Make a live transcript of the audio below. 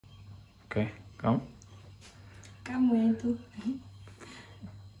Oké, kom. Kom maar toe.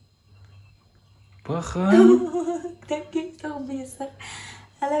 Begin. Ik denk ik toch bezig.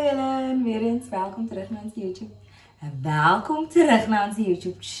 Hallo Ellen, weer eens welkom terug naar ons YouTube. En welkom terug naar onze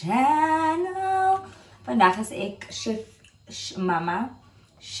YouTube channel. Vandaag is ik chef mama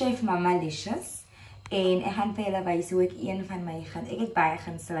Licious. En ik ga vertellen wijs hoe ik een van mijn ik heb baie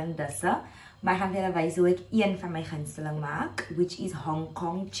gunsteling disse, maar ik ga vertellen wijs hoe ik een van mijn gunsteling maak, which is Hong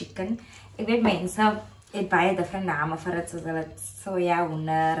Kong chicken. Ik weet mensen het baie different namen vir dit, soos hulle soja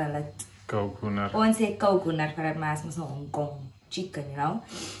hoender, hulle Kookhoender. ons sê kookhoender vir dit, maar is mos nou Hong Kong chicken, you know.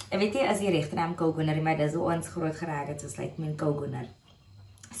 Ek weet nie as die regte naam kookhoender, maar dis hoe ons groot geraak het, soos like mijn kookhoender.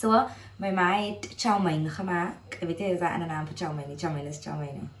 So, my ma het chow mein gemaak. Ek weet nie, is daar 'n naam vir chow mein nie. Chow mein is chow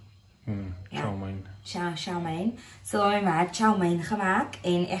mein. Chow mein. Chow mein. So, my ma het chow mein gemaak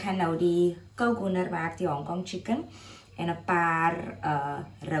en ek gaan nou die kookhoender maak, die Hong Kong chicken. En 'n paar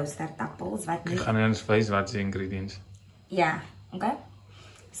roostertappels wat nie. Ik ga eens wijs wat is de ingredients. Ja, okay.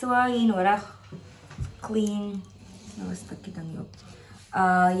 So, jy nodig clean. Nou is pakkie dan op.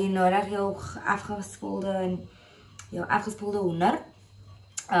 Jy nodig jou afgespoelde hoender.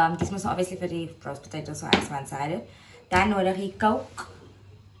 This must obviously for the roast potatoes, so it's one-sided. Dan nodig jy kook.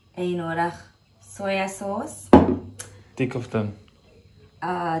 En jy nodig soja sauce. Thick of dun?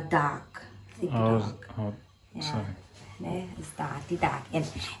 Dark. Thick dark. Ja. Sorry. Nee, is dark, die dark.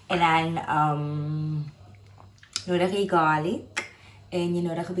 En dan nodig jy garlic. En jy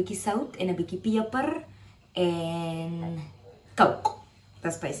nodig 'n bietjie sout en 'n bietjie peper en kook.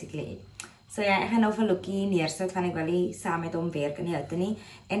 That's basically it. So ja, ek gaan nou vir Lucky neersit van ek wil nie saam met hom werk in die hitte nie.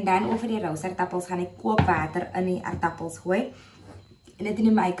 En dan oor die roostertappels gaan ek kookwater in die aardappels gooi. En dit in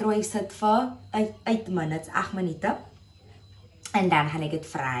die microwave sit vir 8 minutes, 8 minute. En dan gaan ek dit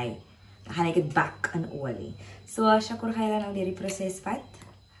vry. Dan gaan ek dit bak in olie. So Shakur, ga jy nou die proses vat?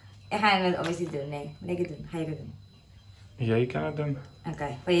 Ek gaan dit obviously doen, nee. Moet ek dit doen? Ga jy dit doen? Jij kan het doen.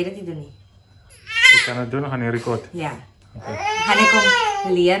 Okay, wil jy dit nie doen nie? Ik kan het doen, gaan je record. Ja. Okay. Gaan ek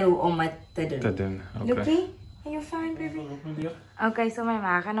hom leer hoe om het te doen. Oké. Lucky, are you fine, baby? Okay, so my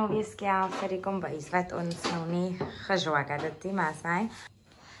ma gaan nou weer skel vir die kombuis wat ons nou nie geswak het dit nie, maar sy.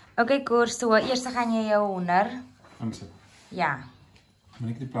 Okay, koers, so eers gaan jy jou hoender. Aansit. Ja. Moet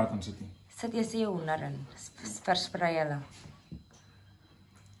ik die plaat aanzetten? Sit eers jou hoender in. Versprei hulle.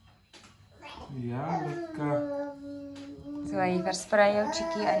 Ja, lekker. So jy versprei jou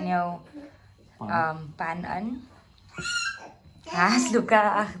chickie in jou pan in. Ja, is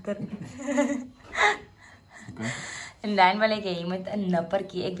Luca agter. Okay. En dan wil ek hê jy moet 'n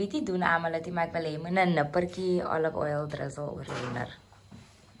nippertjie, ek weet nie doen almal dit nie, maar ek wil hê jy moet 'n nippertjie olive oil drizzle oor die hoender.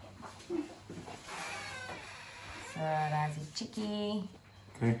 So, daar is die chickie.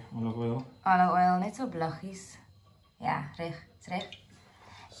 Oké, olive oil. Olive oil, net so bluggies. Ja, reg, is reg.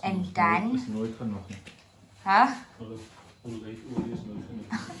 En dan... is nooit genoeg nie. Olijfolie is nooit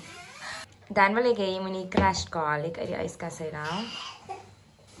genoeg. Dan wil ek hê jy moet die crushed garlic uit die yskas uithaal.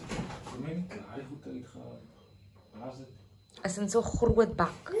 Vir my nie kraai goed uitgehaal. Waar is dit? Is in so groot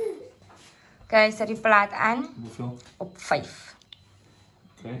bak. Okay, sit die plaat aan. Hoeveel? Op 5.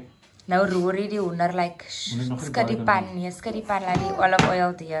 Oké. Nou roer jy die hoender like skud die pan, nee, skud die pan laat die olive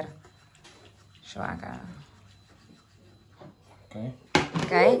oil deur. So okay. Oké.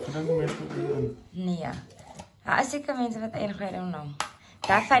 Okay. Gedink om eers te doen. Nee. Ja, as seker mense wat ingooi doen nou.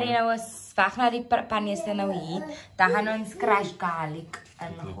 Dan vat jy nou eens weg na die pan is nou hier. Dan gaan ons crushed garlic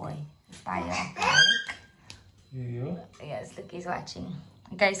ingooi. Baie garlic. Ja. Yes, look, he's watching.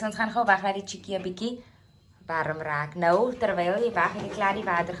 Okay, so ons gaan gou weg na die chickie 'n bietjie warm raak. Nou, terwyl jy weg het, jy klaar die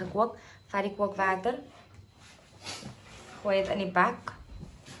water gekook, vat die kookwater. Gooi dit in die bak.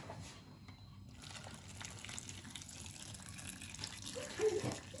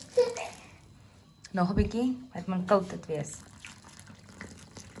 Nog 'n bietjie, dit moet koud dit wees.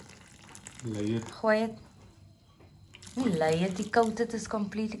 Lei het. Gooi dit. Nie lei dit, die koud dit is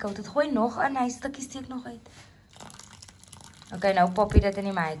compleet koud. Dit gooi nog in, hy stukkie steek nog uit. Okay, nou pop jy dit in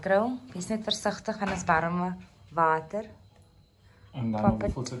die micro. Wees net versigtig, want dit is warme water. En dan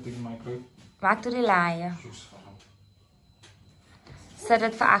hoeveel sit ek in my microwave? Maak toe die laaie. Sit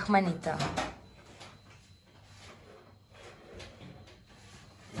dit vir 8 minute.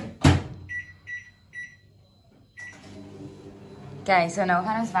 Okay, so nou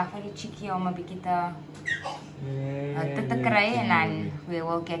gaan ons wag vir die chickie om 'n bietjie te kry en dan we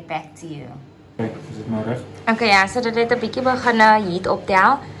will get back to you. Kijk, is dit nou reg? Okay, ja, so dit het 'n bietjie begin heat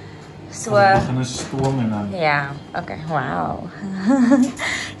optel. So begin stoom en dan. Ja, okay, wow.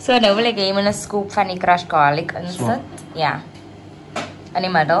 So nou wil ek hê jy moet 'n scoop van die crushed garlic insit. Ja. In die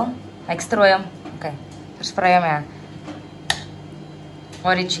middel. Ek strooi hom. Okay. Versprei hom ja.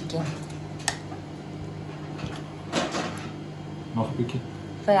 Oor die chickie. Nog een beetje.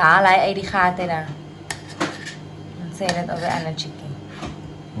 Haal hy uit die gaten daar. Dan sê dit op die ander chickie.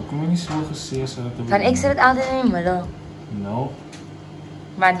 Hoekom jy nie so gesê as dat Van ek sit dit altyd in die middel. Nou,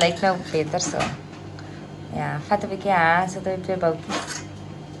 Maar het lyk nou beter so. Ja, vat 'n bietjie haar, sit op 2 boutjies.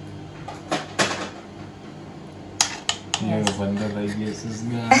 jy wonder like Jesus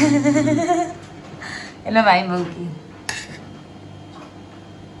gaan. En 'n wynboutjie.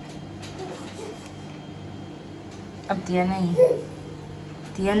 Op die ene hier.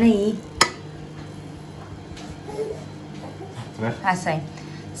 Die ene hier. Terug. Hassy.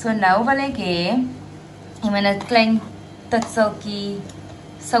 So nou wil ek hê jy moet 'n klein tutseltjie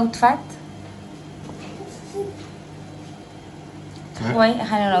sout vat. Terug. Gooi, ek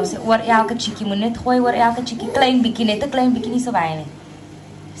gaan nou sê oor elke chickie moet net gooi oor elke chickie klein bietjie, net 'n klein bietjie, nie so baie nie.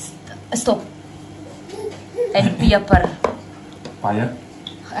 Stop. En peper. Baie.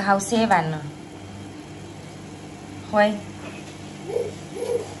 Hou 7. Gooi.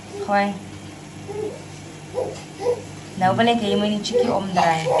 Gooi. Nou wil ek hê jy moet die chickie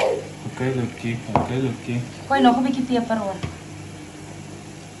omdraai. Oké, Lukie. Gooi nog 'n bietjie peper oor.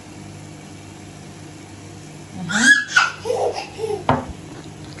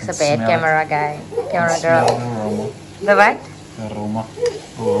 It's a bad camera guy. Camera girl. Aroma. The what?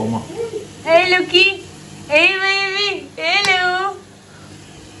 Aroma. Hey Lucky. Hey baby. Hello.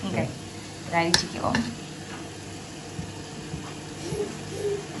 Okay. Draai die chickie om.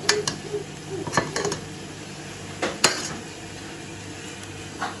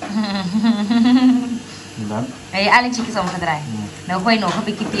 En dan? Hey, alle chickies omgedraai. Nou gooi nog 'n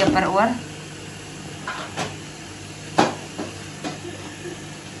bietjie peper oor.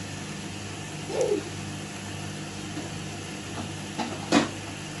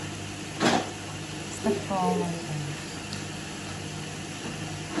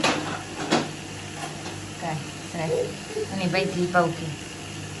 Okay, reg. En jy byt die boutjie.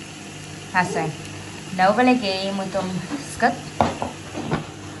 Hassy. Nou wil ek hê jy moet hom skud.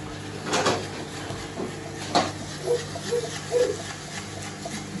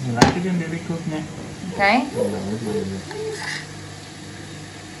 Je laat het in de kook, nee. Okay? Ja, dat wil je niet.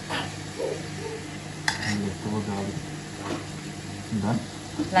 En dit wordt dadelijk. En dan?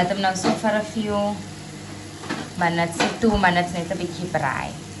 Laat hom nou so vir 'n few minutes, 2 minutes net 'n bietjie braai.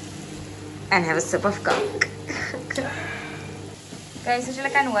 And have a sip of coke. Okay, soos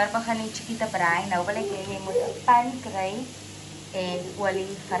julle kan hoor, begin die chickie te braai. Nou wil ek hê jy moet 'n pan kry en die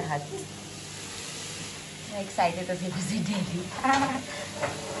olie verhit. I'm excited as if it's daddy.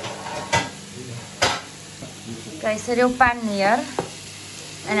 Okay, sit jou pan neer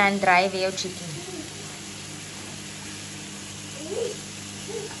en dan draai weer jou chickie.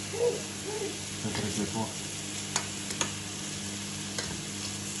 Dat is het voor.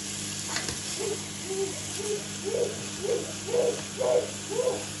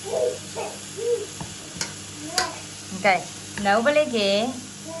 Okay, nou wil ek hê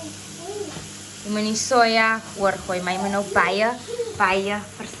jy moet die soja oorgooi, maar jy moet nou baie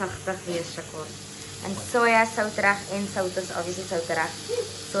versigtig wees, Shakor. En soja soutereg en sout is obviously soutereg.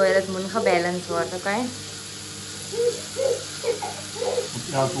 So dit moet gebalance word, okay?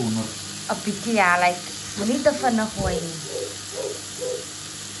 Op elke onder. 'n bietjie ja, like moenie te vinnig gooi nie.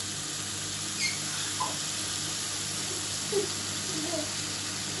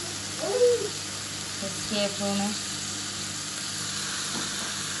 Just careful, né?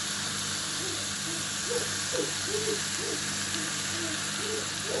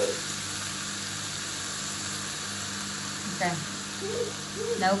 Okay.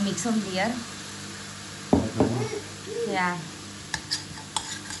 Nou mix hom weer. Ja.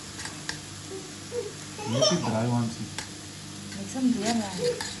 Net die draai want sie. Mix hom weer. Ja.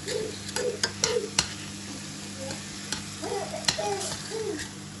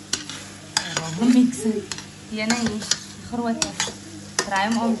 Mixen. Die ene hier, die groot. Draai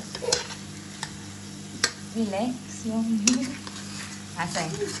hom om. Relax, jong. Hassy.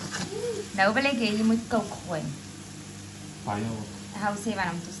 Nou wil ek hê jy moet kook gooi. Baie ook. Hou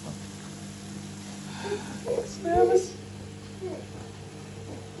 7 om te stop. Nervous.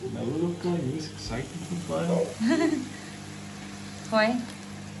 Nou wil ook al, jy is excited vir baie. Gooi.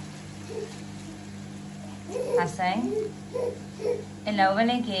 Hassy. En nou wil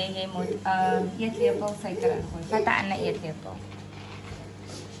ek hê jy moet eetlepel suiker ingooi. Vat 'n ander eetlepel.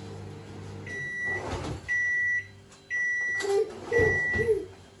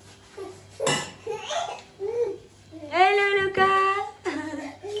 Hallo Luca.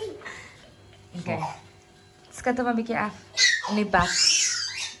 Okay. Skat hom 'n bietjie af in die bak.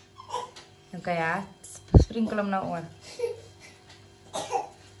 Okay, ja. Sprinkel hom nou oor.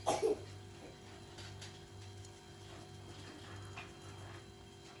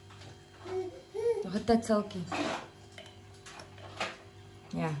 stutselkie.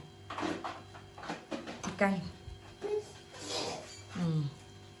 Ja. Die kan.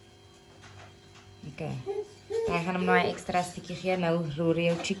 Oké. Wij gaan hem nou een extra stukje geven. Nou roer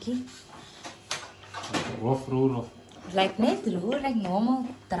je chickie. Of roer of... Het lijkt net roer, like normaal.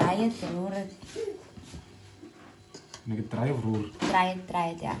 Draai het, roer het. Moet ik het draaien of roer? Draai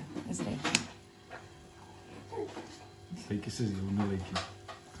het, ja. Dat is recht. Lekker is het heel lekker.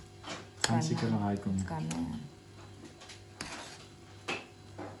 Gaan zeker nog uitkomen. Kan,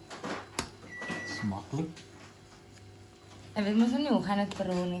 Smakelijk. En we moeten nu gaan het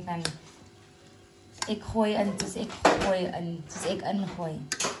verroeren nie van. Ik gooi in, dus ik gooi in, dus ik ingooi.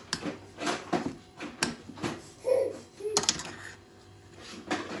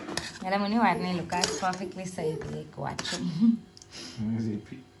 Ja, dat moet niet waar, nee, Lucas. Perfectly safe, ik watch hem.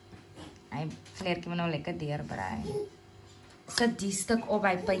 Hij vleertje moet nou lekker deurbraai. Zet die stuk op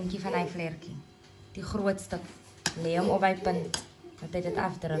bij puntje van hij vleertje. Die groot stuk. Lee hem op bij punt. Dat hij dit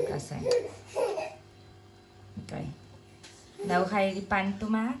afdruk als hij. Oké. Nou ga je die pan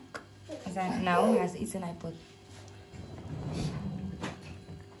toemaken. Nou, hij is iets in hij pot.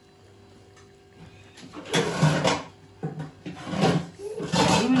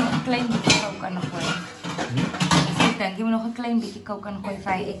 Je moet nog een klein beetje kook aan gooien. Dus ik denk, je moet nog een klein beetje kook aan gooien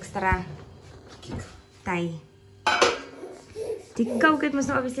voor je extra thai. Die kook het moet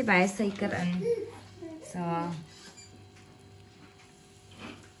nou obviously bij suiker in. Zo.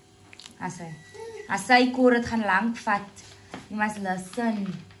 As hy koor het gaan lang vat. You must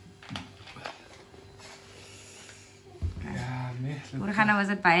listen. Ja, nee. Hoe gaan nou was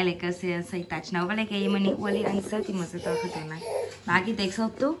het baie lekker sy touch. Nou wil ek hê jy moet die olie insit, jy moet dit al gedoen het. Maak die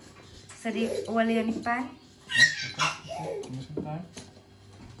deksel toe. Sit die olie in die pan. Kom eens in tuin.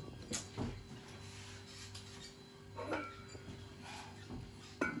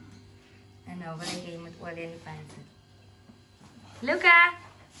 En nou wil ek hê jy moet olie in die pan sit. Luca!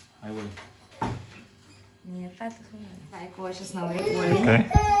 Hij wil. Nee, vat gewoon. Ek was just nou die olie. Oké.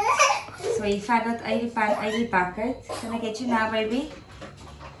 So jy vat dit uit die pan, uit die bak uit. Kan ek het jy nou, baby?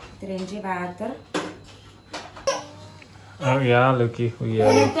 Drink jy water. Oh ja, Lucky.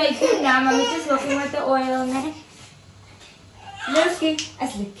 Goeie. Kijk je nou, maar met looking with the oil, nee? Lucky,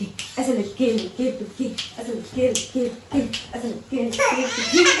 as Lucky, as a Lucky, Lucky, as a Lucky, as a Lucky.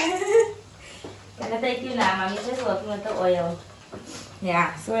 Kan dat kijk je nou, maar met looking with the oil.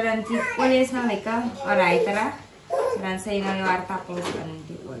 Ja, so dan die olie is nou lekker, alright, terug. So dan sê jy nou die aardappels in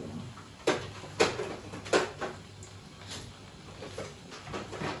die olie.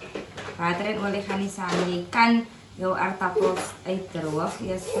 Water en olie gaan nie saam. Jy kan jou aardappels uitdroog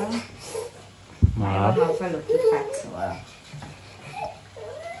eers. Maar jy gaan look vet so.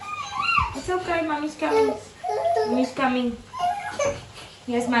 It's okay, mommy's coming. Mommy's coming.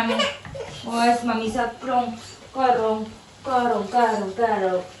 Yes, mommy. Yes, mommy's up prong. Karong. Oh.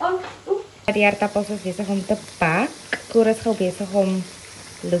 Die aardappels is bezig om te pak. Koor is gauw bezig om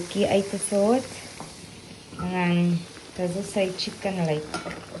Lucky uit te soort. En dan is sy chicken like.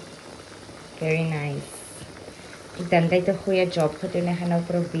 Very nice. Ik denk dat hij een goede job gedaan. Ik ga nou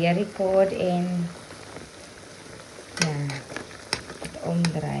proberen record en ja, het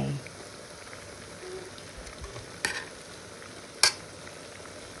omdraaien.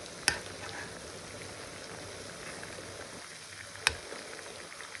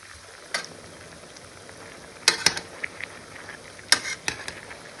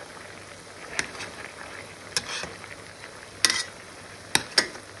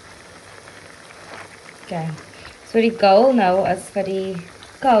 Okay. So die goal nou is vir die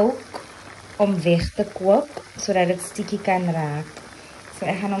kook om weg te kook sodat dit stikkie kan raak. So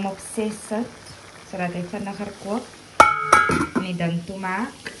ek gaan hom op 6 sit sodat hy vinniger kook. En die ding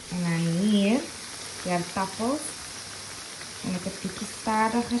toemaak en dan hier die aardappels en ek 'n bietjie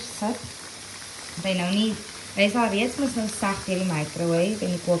stadiger sit. Want hy nou nie, hy is al reeds mos nou sag deur die microwave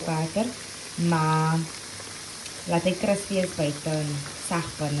en die kookwater, maar laat hy crispy is buite en sag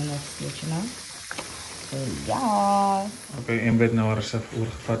binne nog steeds, you know? Ja. Oké, en werd nou resep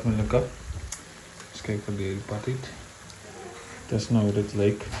oorgevat met Luca. Dus kijk wat die pad het. Dat is nou dit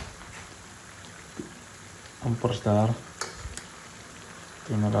leek. Ampers daar.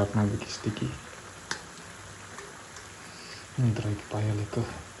 Toen inderdaad nog een beetje sticky. En draai ik baie lekker.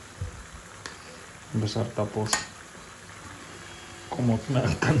 Besar tappels. Kom op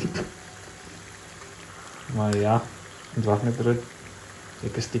mijn kant. Maar ja, het wacht net eruit.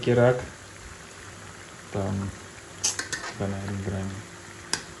 Lekker sticky raak. Dan brengen.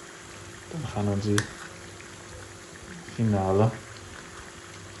 Dan gaan we die finale.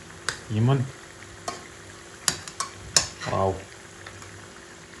 Iemand. Wauw.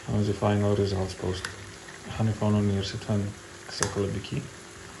 Gaan we de final results posten. Ek gaan die van nou neersit van ek sukkel 'n bietjie.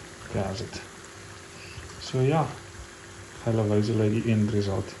 Ja, is dit. So ja, hulle wys hulle die end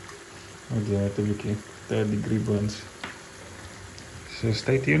result. Met jy het 'n bietjie third degree burns. So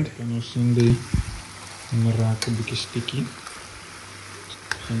stay tuned. En ons sien die raak 'n bietjie sticky.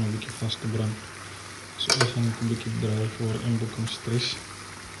 Gaan 'n bietjie vas te brand. So ons gaan 'n bietjie draai voor en boekom stres.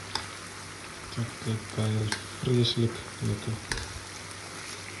 Dit is vreeslik lekker.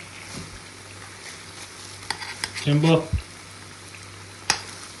 Embo.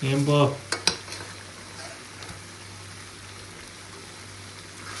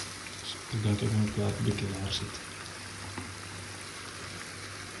 Dat ik mijn plaat een beetje laag zit.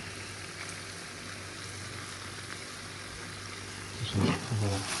 Dus dan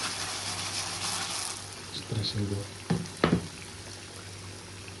gewoon stress en door.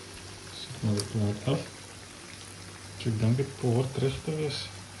 Zet maar de plaat af. Dus ik denk het hoort terug te wees.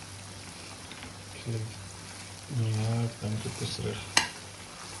 Ja, ik denk het is terug.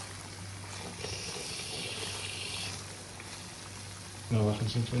 Nou, we gaan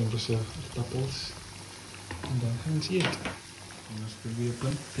zien van een appels. En dan gaan we zien. En dan spelen we op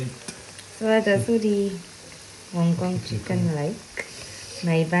een tijd. So dat is hoe die Hong Kong chicken like.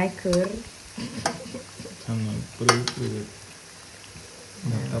 Made by Kur. En dan proeven.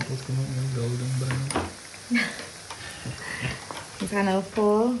 De appels kunnen ook nog golden brengen. We gaan nou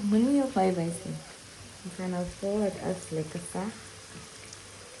vol. Moet niet op mij bij zijn. We gaan nou vol. Het is lekker zacht.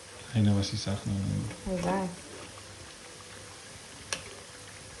 Hij nou was die zacht nou. Hij was.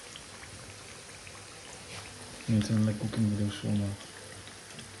 Niet een lekker cooking video zo maar.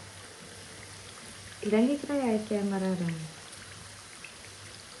 Ik denk ik krijg je camera dan.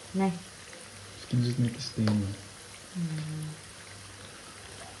 Nee. Misschien is het niet te stenen.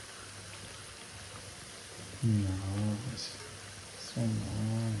 Nou, dat is zo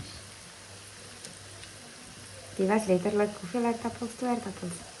nice. Die was letterlijk, hoeveel aardappels? 2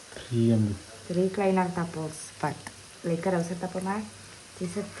 aardappels? 3 kleine aardappels. Wat? Lekker roosteraardappel maar. Het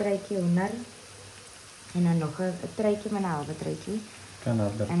is een treitje onder. En dan nog een treitje met een halve treitje. Kan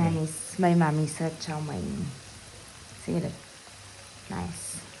dat. En dan is mijn mami's chow mein. Zie je dat?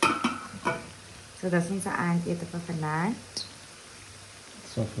 Nice. So dat is onze avondeten van vandaag.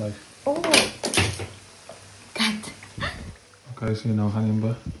 Zo vlees. Oh! Kat! Oké, so nou gaan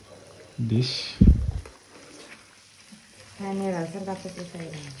we dish. En die roosteraardappels is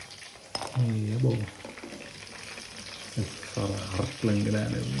erin. Ja, boh. Het zal hard klinken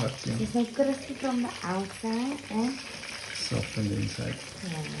en het wordt It's like crispy from the outside, eh? soft on the inside.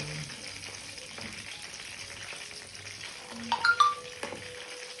 Yeah.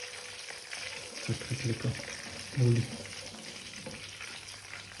 Verschrikkelijk. Olie.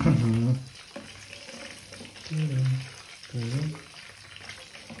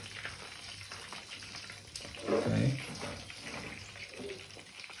 Oké.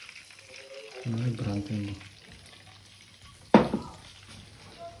 Nu brandt hij.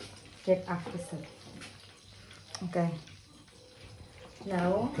 Get afgezet. Oké.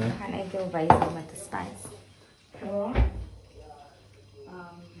 Nou, we gaan ik jou wijzen met de spice. So,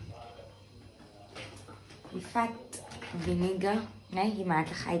 die vat vinegar. Nee, je maakt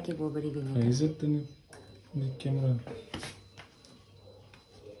een geitje boven die vinegar. Is het in de camera?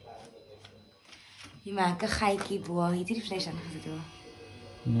 Je maakt een geitje boven. Heeft die vlees aangezet hoor?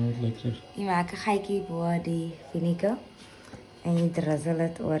 Nou, het lijkt er. Je maakt een geitje boven die vinegar. En je drizzelt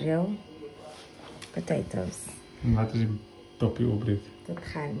het over jou potatoes. En wat is die toppie opbreekt? Dat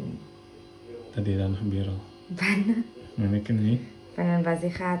gaat niet. Dat die dan gebeurt al. Wanneer? Nee, ik niet. Dan was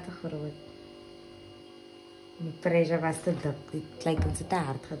die gaten groot. De pressure was te dik. Het lijkt ons te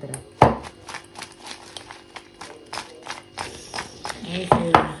hard gedrukt.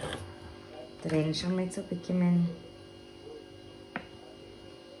 Even drenchen met zo'n beetje mijn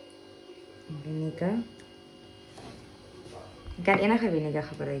vinegar. Ik kan enige vinegar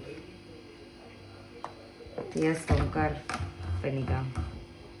gebruiken. Die is donker vinegar.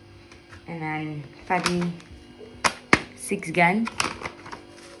 En dan vat die 6 gun.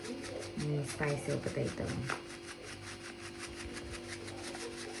 En die spicy potato.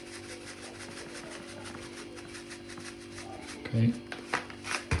 Oké.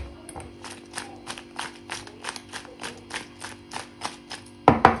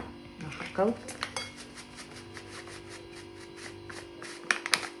 Nog gekookt.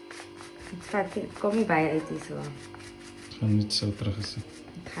 Het kom je bij uit die zo. Het gaat niet zo terug is.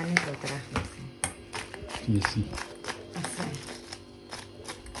 Het gaat niet zo terug missen. Je ziet.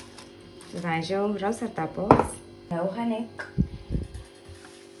 Dus dan zo roosteraardappels. Nou ga ik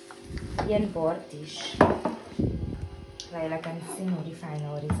een borddish. Zodat je kan zien hoe die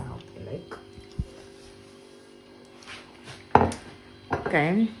fijne result lijkt.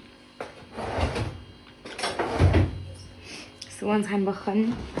 Okay. So ons gaan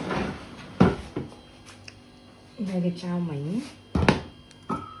begin met die chow mein.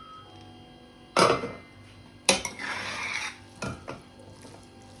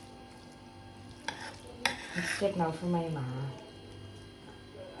 Ek steek nou vir my ma.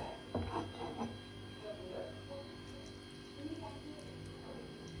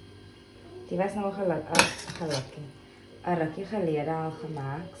 Die was nou gelukkig. 'n rukkie gelede al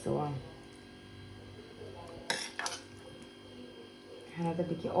gemaak, so. Gaan dit 'n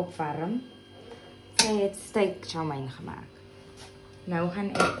bietjie opwarm. Sy het steak chow mein gemaak. Nou gaan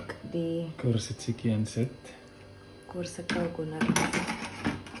ek die Kurse tikkie insit. kurse coconut.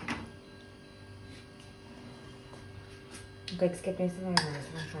 Kyk, skep net so my naas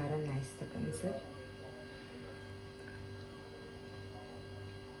gaan vir 'n nice stuk insit.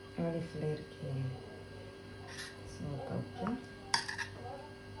 En die vleertjie. So kookje.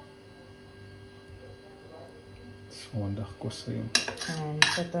 Sondag kos sy. En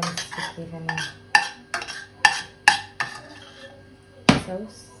sit ons 'n stukkie van die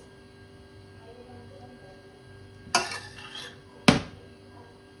saus.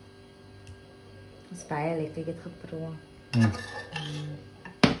 Dit is baie lekker, ek het geproe.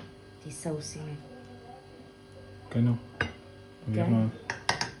 Die sausie net. Kan nou. Weer Okay. maar.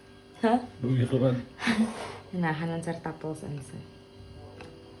 Huh? Doe je gewoon. En dan gaan ons aardappels insit.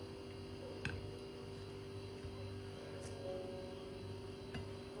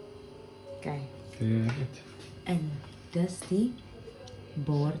 Okay. Dit. En dis die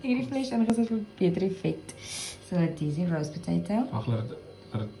bord. Hierdie vlees ingesit met beter vet. So dit is die roast potato. Wacht, laat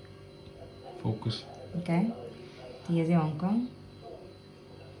het focus. Okay. Die is die Hongkong.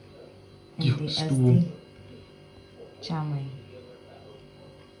 En Ja, die is stoel. die chow mein.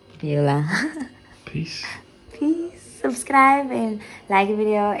 Beulah. Peace. Peace. Subscribe and like the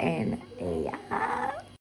video and yeah.